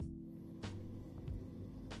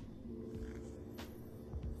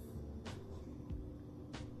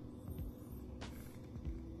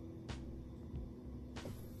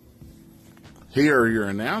Here are your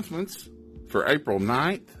announcements for April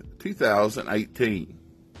 9th, 2018.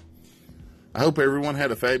 I hope everyone had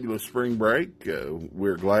a fabulous spring break.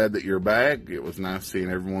 We're glad that you're back. It was nice seeing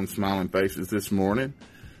everyone's smiling faces this morning.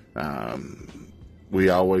 We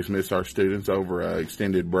always miss our students over an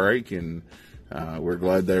extended break, and we're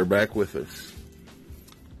glad they're back with us.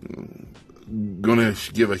 Going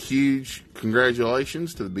to give a huge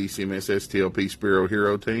congratulations to the BCMS STLP Spiro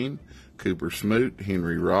Hero team. Cooper Smoot,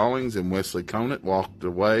 Henry Rawlings, and Wesley Conant walked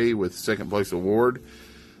away with second place award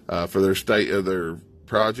for their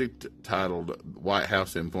project titled White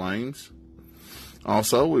House in Flames.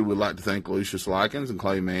 Also, we would like to thank Lucius Likens and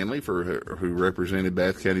Clay Manley who represented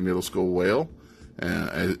Bath County Middle School well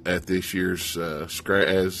at this year's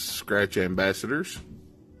as Scratch Ambassadors.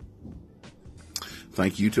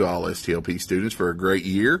 Thank you to all STLP students for a great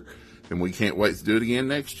year, and we can't wait to do it again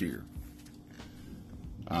next year.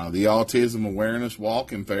 The Autism Awareness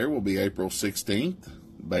Walk and Fair will be April 16th.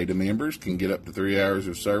 Beta members can get up to 3 hours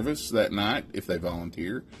of service that night if they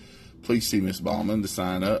volunteer. Please see Ms. Ballman to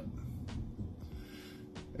sign up.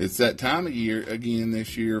 It's that time of year again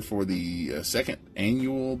this year for the second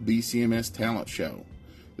annual BCMS Talent Show.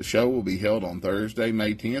 The show will be held on Thursday,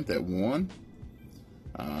 May 10th at 1.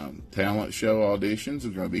 Talent show auditions are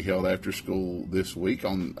going to be held after school this week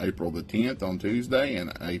on April the 10th on Tuesday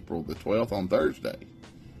and April the 12th on Thursday.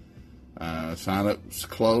 Sign-ups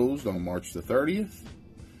closed on March the 30th.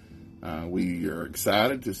 We are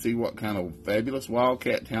excited to see what kind of fabulous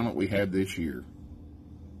Wildcat talent we have this year.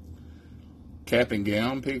 Cap and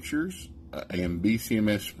gown pictures and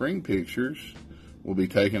BCMS spring pictures will be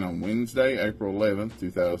taken on Wednesday, April 11th,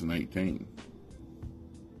 2018.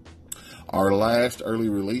 Our last early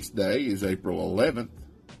release day is April 11th.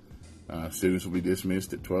 Students will be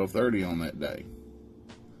dismissed at 12:30 on that day.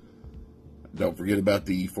 Don't forget about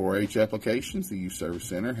the 4-H applications. The Youth Service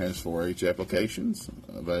Center has 4-H applications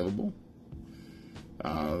available.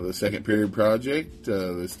 The second period project,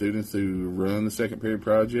 the students who run the second period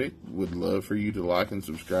project would love for you to like and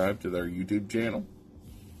subscribe to their YouTube channel.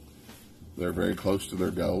 They're very close to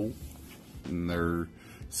their goal, and they're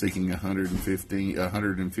seeking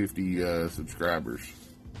 150 subscribers.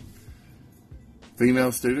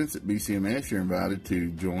 Female students at BCMS, you're invited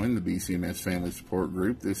to join the BCMS Family Support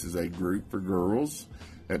Group. This is a group for girls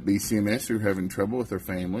at BCMS who are having trouble with their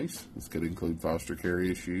families. This could include foster care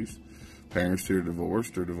issues, parents who are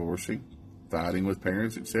divorced or divorcing, fighting with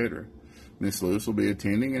parents, etc. Miss Lewis will be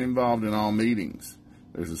attending and involved in all meetings.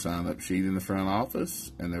 There's a sign-up sheet in the front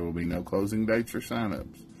office, and there will be no closing dates for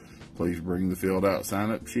sign-ups. Please bring the filled-out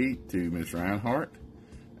sign-up sheet to Miss Reinhardt,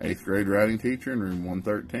 8th grade writing teacher in room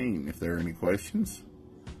 113. If there are any questions,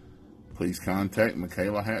 please contact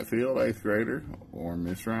Michaela Hatfield, 8th grader, or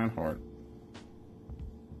Miss Reinhardt.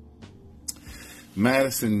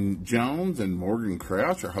 Madison Jones and Morgan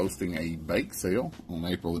Crouch are hosting a bake sale on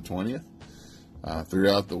April the 20th.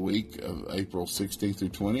 Throughout the week of April 16th through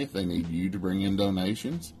 20th, they need you to bring in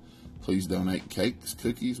donations. Please donate cakes,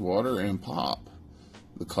 cookies, water, and pop.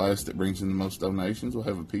 The class that brings in the most donations will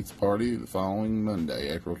have a pizza party the following Monday,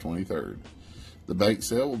 April 23rd. The bake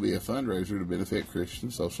sale will be a fundraiser to benefit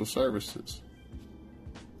Christian Social Services.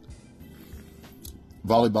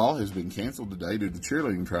 Volleyball has been canceled today due to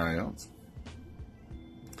cheerleading tryouts.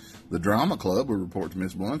 The Drama Club will report to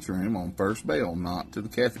Miss Blunt's room on first bell, not to the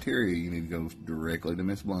cafeteria. You need to go directly to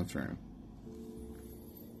Miss Blunt's room.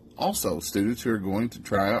 Also, students who are going to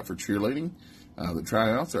try out for cheerleading, the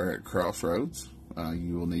tryouts are at Crossroads.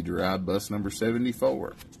 You will need to ride bus number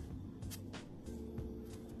 74.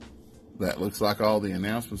 That looks like all the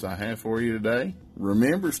announcements I have for you today.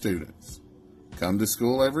 Remember, students, come to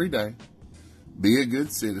school every day, be a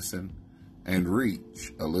good citizen, and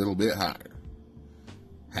reach a little bit higher.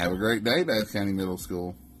 Have a great day, Bath County Middle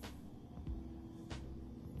School.